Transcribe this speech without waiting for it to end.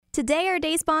today our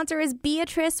day sponsor is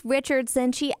Beatrice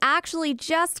Richardson. She actually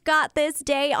just got this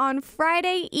day on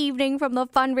Friday evening from the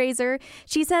fundraiser.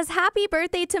 She says, happy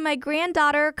birthday to my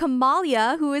granddaughter,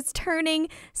 Kamalia, who is turning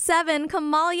 7.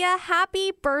 Kamalia,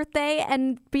 happy birthday.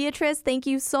 And Beatrice, thank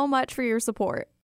you so much for your support.